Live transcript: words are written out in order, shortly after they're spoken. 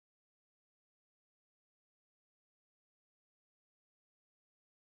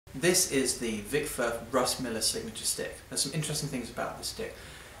This is the Vic Firth Russ Miller signature stick. There's some interesting things about this stick.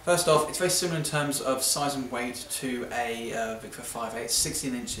 First off, it's very similar in terms of size and weight to a Vic Firth 5.8. It's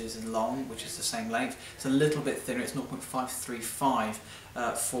 16 inches in long, which is the same length. It's a little bit thinner, it's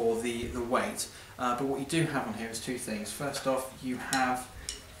 0.535 for the weight. But what you do have on here is two things. First off, you have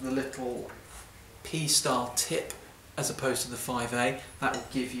the little P-style tip as opposed to the 5A. That will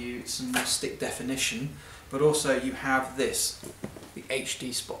give you some more stick definition. But also you have this, the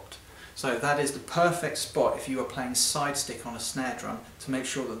HD spot. So that is the perfect spot if you are playing side stick on a snare drum to make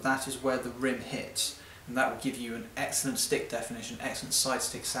sure that that is where the rim hits, and that will give you an excellent stick definition, excellent side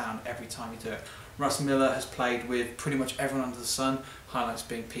stick sound every time you do it. Russ Miller has played with pretty much everyone under the sun, highlights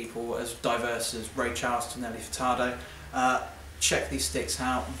being people as diverse as Ray Charles, Tonelli Furtado. Check these sticks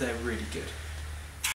out, they're really good.